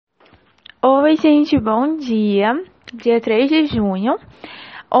Oi, gente, bom dia. Dia 3 de junho.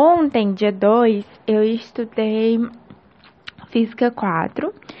 Ontem, dia 2, eu estudei Física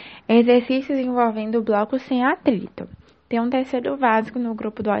 4, exercícios envolvendo blocos sem atrito. Tem um terceiro básico no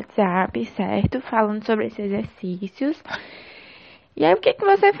grupo do WhatsApp, certo? Falando sobre esses exercícios. E aí, o que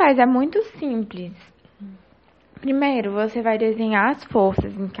você faz? É muito simples. Primeiro, você vai desenhar as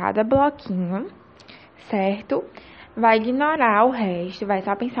forças em cada bloquinho, certo? Vai ignorar o resto, vai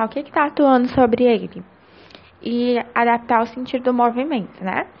só pensar o que está atuando sobre ele e adaptar o sentido do movimento,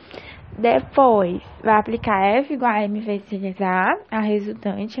 né? Depois, vai aplicar F igual a M vezes A, a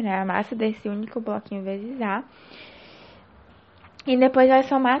resultante, né? A massa desse único bloquinho vezes A. E depois vai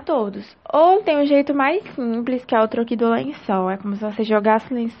somar todos. Ou tem um jeito mais simples, que é o truque do lençol. É como se você jogasse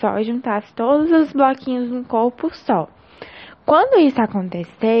o lençol e juntasse todos os bloquinhos num corpo só. Quando isso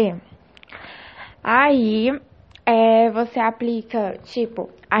acontecer, aí você aplica, tipo,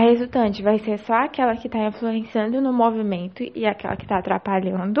 a resultante vai ser só aquela que está influenciando no movimento e aquela que está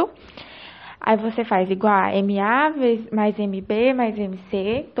atrapalhando. Aí você faz igual a MA mais MB mais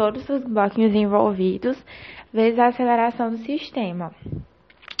MC, todos os bloquinhos envolvidos, vezes a aceleração do sistema.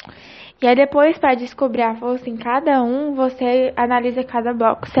 E aí depois, para descobrir a força em cada um, você analisa cada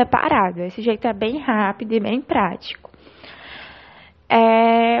bloco separado. Esse jeito é bem rápido e bem prático.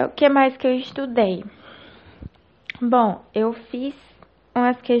 O que mais que eu estudei? Bom, eu fiz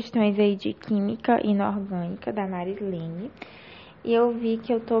umas questões aí de química inorgânica da Marislene. E eu vi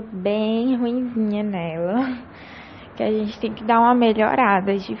que eu tô bem ruinzinha nela. Que a gente tem que dar uma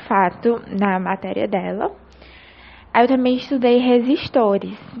melhorada, de fato, na matéria dela. Aí eu também estudei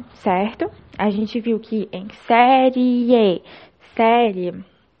resistores, certo? A gente viu que em série,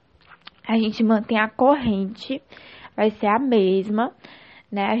 a gente mantém a corrente, vai ser a mesma,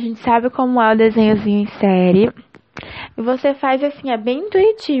 né? A gente sabe como é o desenhozinho em série. E você faz assim, é bem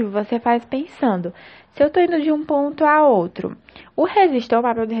intuitivo, você faz pensando, se eu tô indo de um ponto a outro, o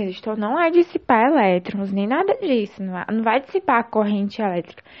papel do resistor não é dissipar elétrons, nem nada disso, não vai dissipar a corrente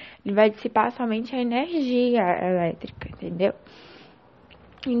elétrica, ele vai dissipar somente a energia elétrica, entendeu?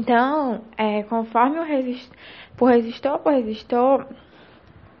 Então, conforme o resistor,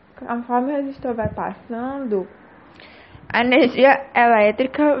 conforme o resistor vai passando, a energia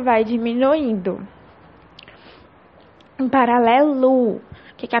elétrica vai diminuindo. Em paralelo, o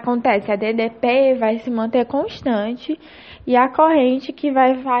que acontece? A DDP vai se manter constante e a corrente que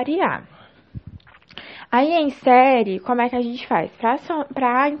vai variar. Aí em série, como é que a gente faz?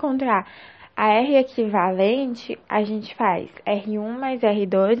 Para encontrar a R equivalente, a gente faz R1 mais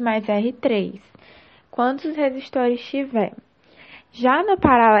R2 mais R3. Quantos resistores tiver? Já no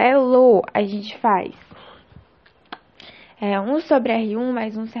paralelo, a gente faz 1 sobre R1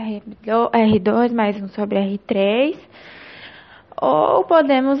 mais 1 sobre R2 mais 1 sobre R3. Ou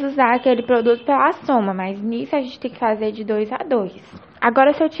podemos usar aquele produto pela soma, mas nisso a gente tem que fazer de 2 a 2.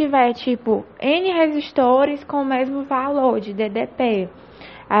 Agora, se eu tiver, tipo, N resistores com o mesmo valor de DDP,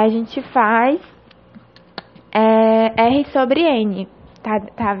 a gente faz R sobre N.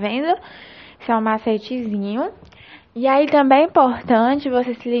 Tá vendo? Isso é um macetezinho. E aí também é importante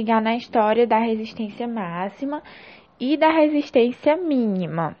você se ligar na história da resistência máxima e da resistência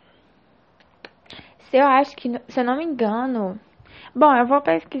mínima. Se eu não me engano... Bom, eu vou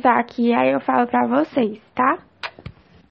pesquisar aqui e aí eu falo pra vocês, tá?